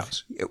 sacred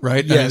cows,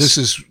 right? Yes. I mean,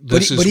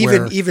 this is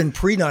even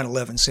pre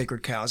 9/11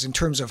 sacred cows in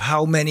terms of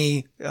how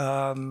many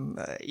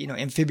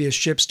amphibious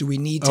ships do we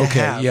need to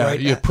have? Yeah, right?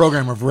 Yeah,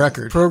 program of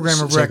record,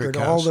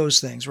 all those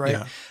things,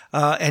 right?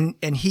 Yeah.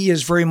 And he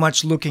is very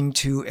much looking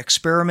to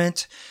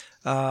experiment.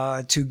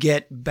 To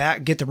get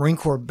the Marine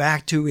Corps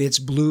back to its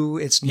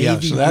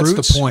Navy so that's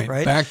roots, the point.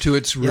 Right? Back to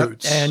its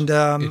roots and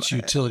its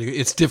utility,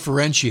 its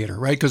differentiator,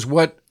 right? Because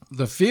what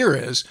the fear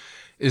is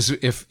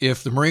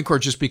if the Marine Corps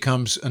just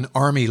becomes an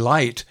Army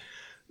light,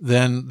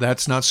 then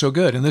that's not so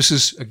good. And this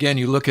is, again,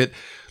 you look at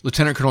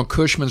Lieutenant Colonel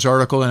Cushman's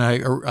article, and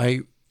I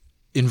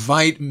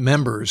invite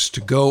members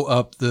to go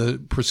up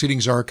the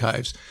Proceedings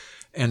archives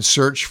and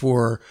search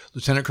for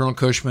Lieutenant Colonel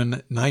Cushman,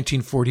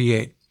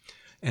 1948.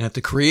 And at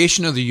the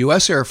creation of the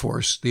U.S. Air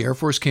Force, the Air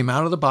Force came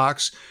out of the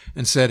box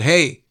and said,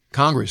 hey,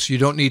 Congress, you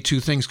don't need two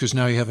things because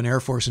now you have an Air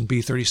Force and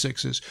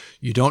B-36s.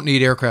 You don't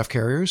need aircraft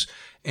carriers,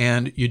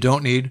 and you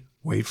don't need,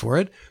 wait for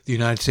it, the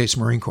United States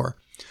Marine Corps.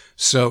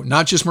 So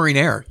not just Marine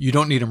Air, you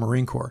don't need a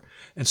Marine Corps.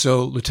 And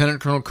so Lieutenant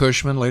Colonel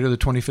Cushman, later the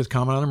 25th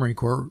Commandant of the Marine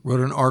Corps, wrote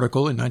an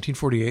article in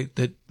 1948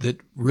 that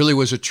really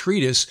was a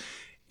treatise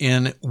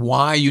in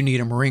why you need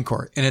a Marine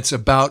Corps. And it's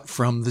about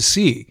from the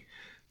sea.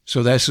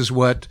 So this is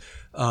what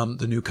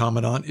the new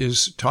Commandant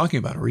is talking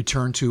about, a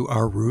return to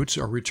our roots,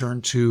 a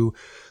return to,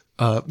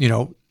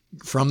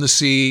 from the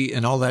sea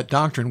and all that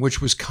doctrine,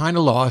 which was kind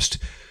of lost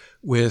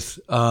with,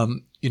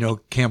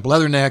 Camp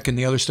Leatherneck and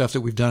the other stuff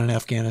that we've done in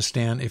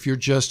Afghanistan. If you're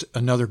just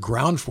another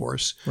ground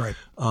force, right,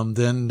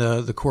 then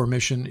the core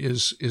mission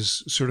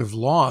is sort of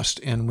lost.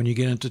 And when you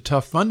get into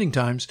tough funding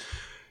times,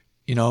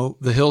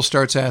 the Hill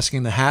starts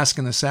asking, the HASC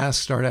and the SAS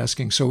start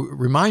asking, so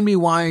remind me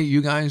why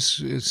you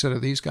guys instead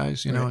of these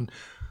guys, right. And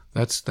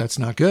that's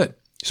not good.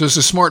 So it's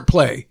a smart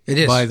play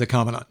by the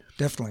Commandant.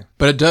 Definitely.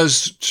 But it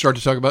does start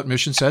to talk about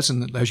mission sets.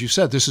 And as you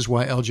said, this is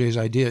why LJ's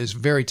idea is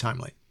very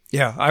timely.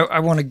 Yeah,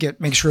 I want to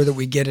make sure that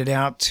we get it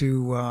out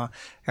to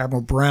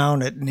Admiral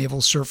Brown at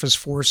Naval Surface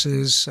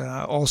Forces,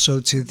 also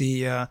to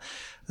the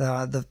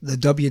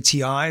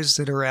WTIs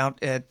that are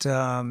out at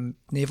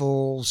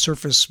Naval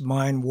Surface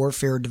Mine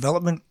Warfare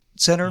Development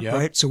Center,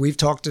 right? So we've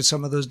talked to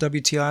some of those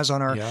WTIs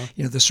on our,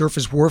 the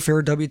surface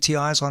warfare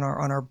WTIs on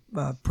our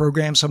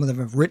program. Some of them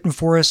have written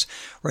for us,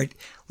 right?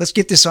 Let's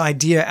get this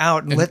idea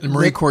out and let the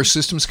Marine Corps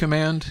Systems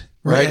Command,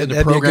 right? And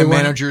the program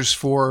managers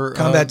for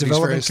Combat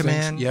Development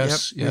Command.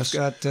 Yes, yes.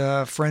 We've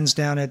got friends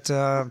down at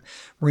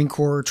Marine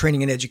Corps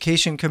Training and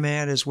Education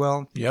Command as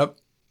well. Yep.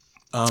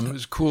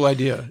 It's a cool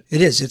idea.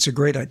 It is. It's a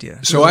great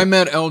idea. So I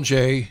met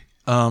LJ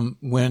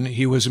when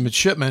he was a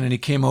midshipman, and he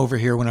came over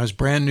here when I was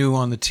brand new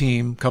on the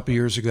team a couple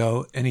years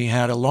ago, and he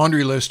had a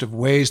laundry list of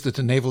ways that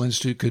the Naval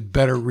Institute could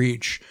better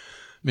reach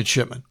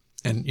midshipmen.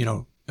 And,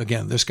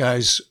 again, this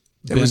guy's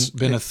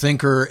been a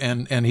thinker,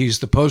 and he's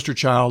the poster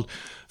child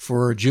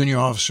for a junior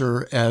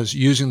officer as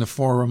using the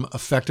forum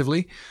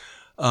effectively.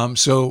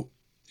 So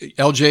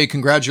LJ,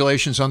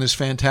 congratulations on this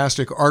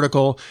fantastic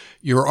article.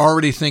 You're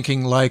already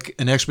thinking like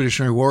an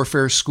expeditionary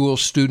warfare school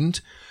student.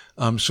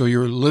 So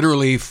you're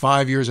literally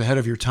 5 years ahead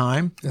of your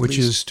time, which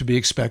is to be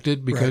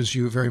expected because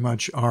you very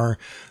much are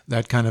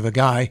that kind of a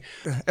guy.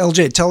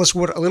 LJ, tell us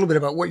a little bit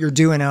about what you're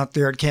doing out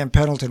there at Camp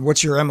Pendleton.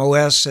 What's your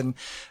MOS, and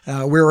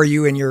where are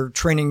you in your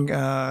training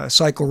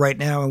cycle right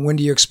now, and when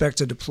do you expect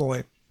to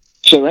deploy?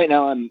 So right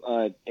now I'm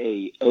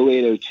a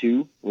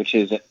 0802, which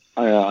is an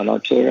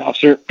artillery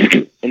officer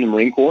in the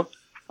Marine Corps.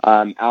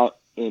 I'm out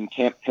in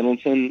Camp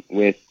Pendleton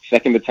with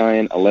 2nd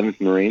Battalion, 11th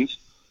Marines,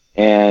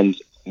 and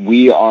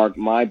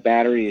my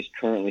battery is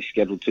currently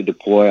scheduled to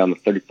deploy on the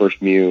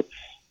 31st MU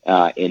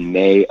in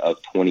May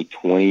of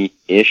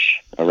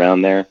 2020-ish,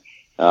 around there.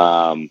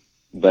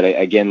 But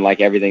again,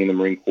 like everything in the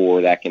Marine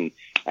Corps, that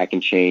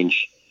can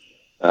change.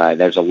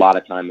 There's a lot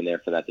of time in there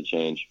for that to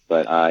change.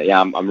 But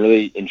I'm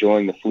really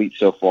enjoying the fleet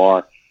so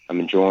far. I'm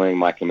enjoying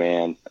my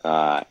command,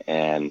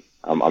 and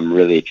I'm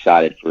really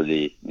excited for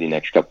the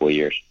next couple of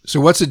years.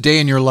 So what's a day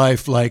in your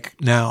life like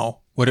now?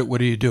 What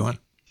are you doing?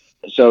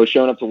 So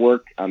showing up to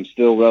work, I'm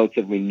still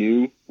relatively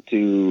new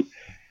to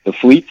the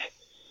fleet.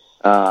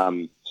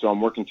 So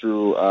I'm working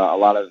through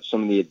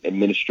some of the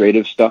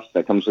administrative stuff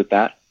that comes with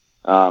that.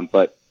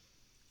 But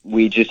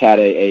we just had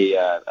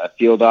a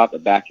field op, a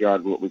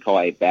backyard, what we call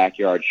a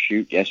backyard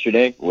shoot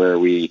yesterday, where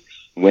we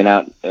went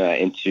out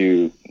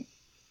into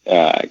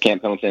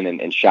Camp Pendleton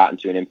and shot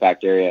into an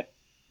impact area,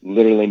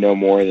 literally no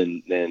more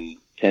than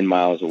 10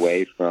 miles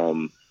away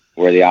from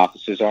where the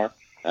offices are.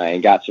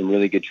 And got some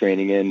really good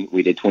training in.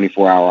 We did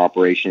 24-hour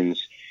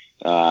operations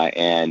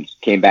and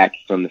came back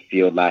from the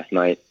field last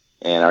night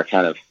and are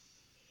kind of,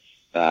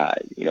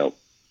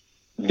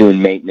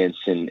 doing maintenance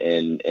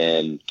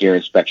and gear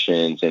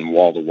inspections and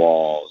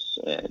wall-to-walls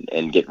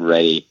and getting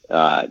ready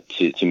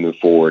to move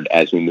forward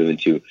as we move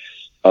into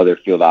other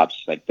field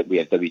ops. Like we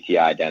have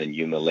WTI down in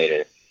Yuma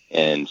later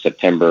in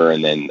September,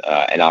 and then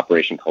an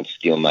operation called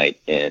Steel Night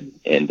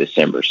in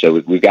December. So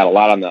we've got a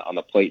lot on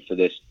the plate for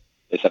this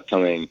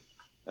upcoming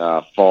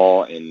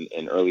fall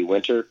and early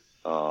winter.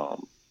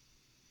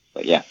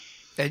 But yeah.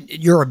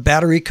 You're a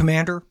battery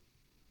commander?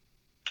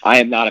 I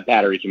am not a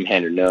battery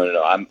commander.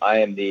 No.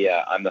 I'm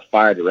the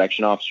fire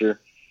direction officer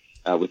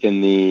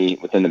within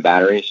the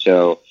battery.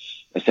 So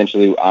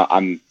essentially,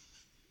 I'm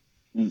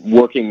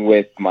working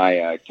with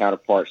my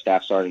counterpart,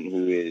 staff sergeant,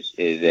 who is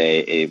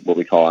a what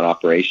we call an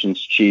operations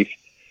chief,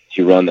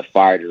 to run the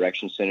fire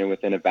direction center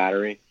within a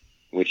battery.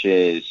 Which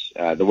is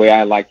the way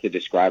I like to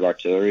describe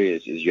artillery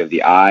is you have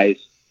the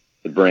eyes,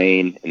 the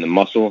brain, and the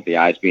muscle. The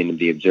eyes being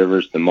the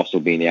observers, the muscle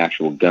being the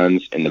actual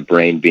guns, and the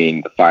brain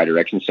being the fire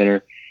direction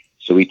center.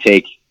 So we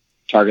take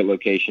target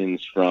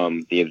locations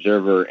from the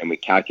observer and we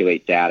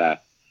calculate data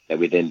that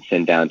we then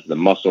send down to the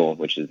muscle,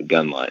 which is the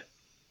gun line.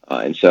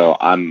 And so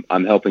I'm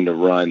helping to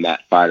run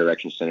that fire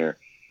direction center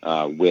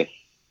with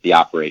the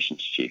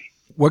operations chief.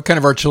 What kind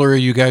of artillery are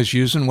you guys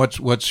using?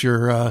 What's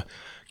your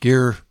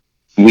gear?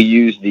 We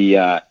use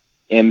the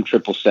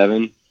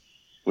M777,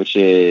 which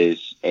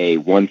is a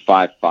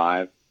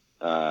 155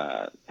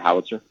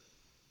 howitzer.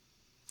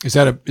 Is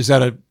that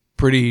a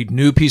pretty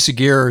new piece of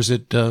gear, or is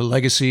it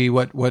legacy?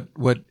 What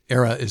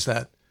era is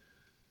that?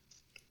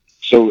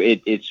 So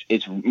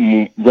it's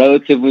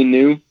relatively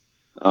new.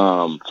 We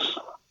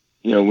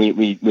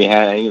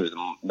had, I think it was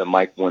the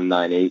Mike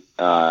 198,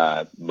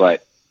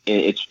 but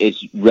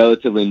it's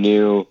relatively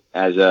new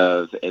as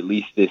of at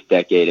least this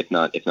decade, if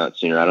not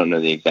sooner. I don't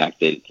know the exact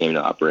date it came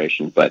into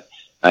operation, but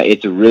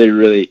it's a really,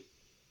 really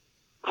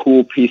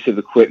cool piece of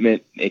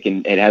equipment.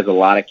 It has a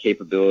lot of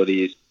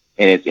capabilities,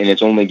 and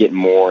it's only getting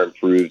more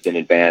improved and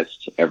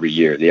advanced every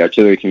year. The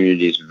artillery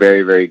community is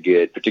very, very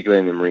good,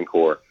 particularly in the Marine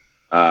Corps,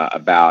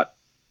 about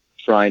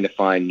trying to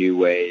find new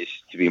ways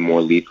to be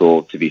more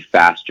lethal, to be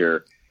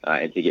faster,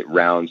 and to get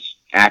rounds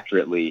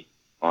accurately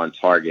on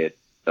target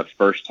the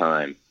first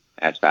time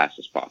as fast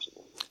as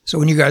possible. So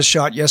when you guys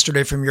shot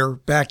yesterday from your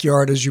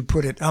backyard, as you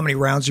put it, how many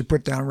rounds you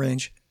put down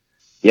range?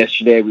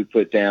 Yesterday we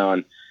put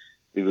down,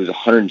 it was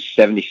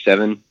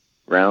 177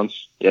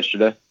 rounds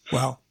yesterday.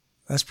 Wow.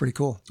 That's pretty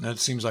cool. That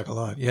seems like a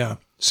lot. Yeah.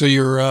 So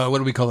your, what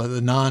do we call it?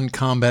 The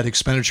non-combat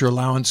expenditure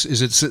allowance,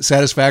 is it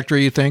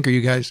satisfactory, you think? Are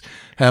you guys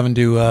having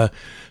to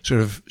sort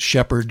of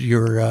shepherd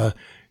your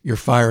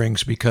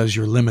firings because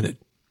you're limited?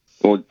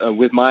 Well,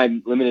 with my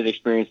limited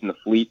experience in the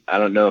fleet, I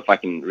don't know if I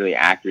can really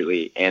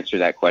accurately answer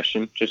that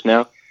question just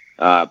now.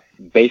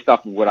 Based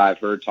off of what I've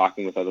heard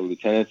talking with other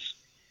lieutenants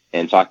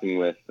and talking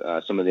with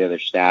some of the other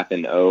staff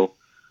in O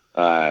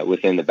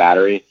within the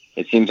battery,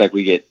 it seems like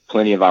we get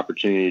plenty of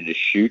opportunity to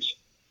shoot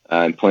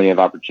and plenty of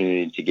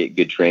opportunity to get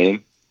good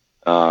training.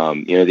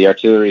 The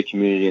artillery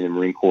community in the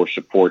Marine Corps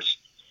supports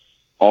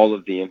all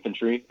of the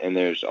infantry, and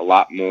there's a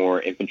lot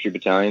more infantry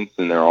battalions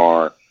than there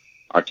are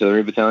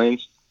artillery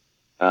battalions.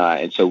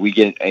 And so we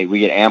get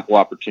ample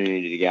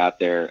opportunity to get out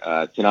there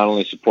to not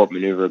only support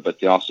maneuver, but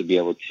to also be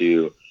able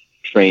to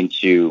train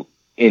to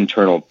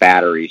internal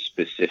battery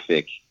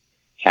specific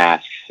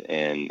tasks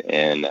and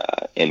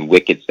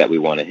wickets that we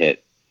want to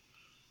hit.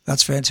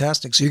 That's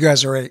fantastic. So you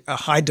guys are a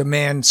high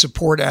demand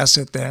support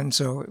asset then.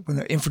 So when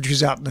the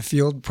infantry's out in the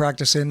field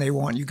practicing, they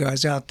want you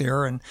guys out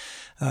there and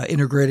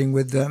integrating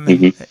with them.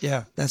 And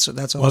yeah, that's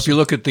awesome. Well, if you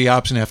look at the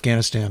ops in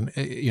Afghanistan,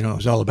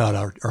 it's all about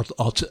our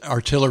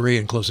artillery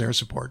and close air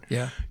support.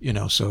 Yeah.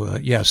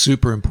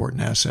 Super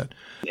important asset.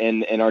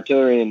 And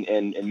artillery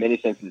in many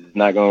senses is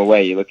not going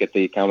away. You look at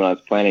the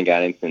Commandant's planning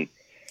guidance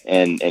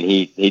and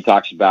he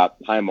talks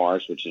about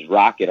HIMARS, which is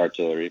rocket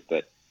artillery,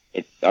 but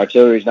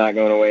artillery is not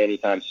going away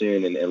anytime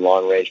soon, and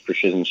long-range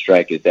precision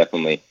strike is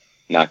definitely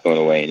not going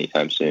away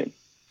anytime soon.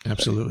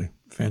 Absolutely.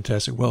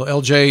 Fantastic. Well,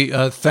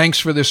 LJ, thanks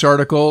for this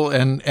article,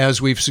 and as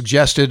we've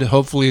suggested,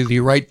 hopefully the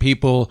right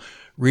people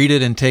read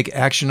it and take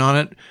action on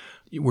it.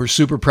 We're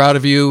super proud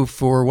of you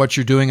for what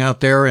you're doing out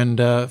there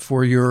and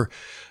for your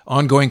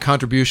ongoing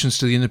contributions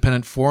to the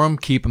Independent Forum.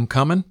 Keep them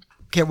coming.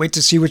 Can't wait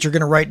to see what you're going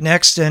to write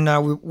next, and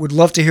we would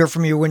love to hear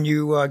from you when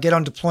you get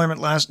on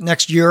deployment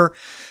next year.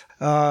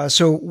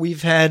 So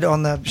we've had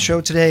on the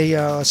show today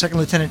Second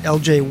Lieutenant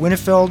LJ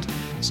Winnefeld.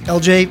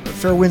 LJ,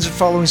 fair winds and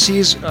following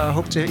seas.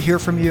 Hope to hear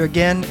from you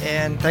again,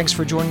 and thanks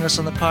for joining us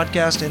on the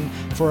podcast. And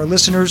for our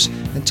listeners,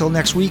 until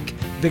next week,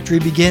 victory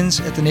begins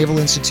at the Naval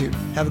Institute.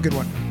 Have a good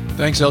one.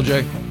 Thanks,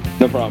 LJ.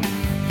 No problem.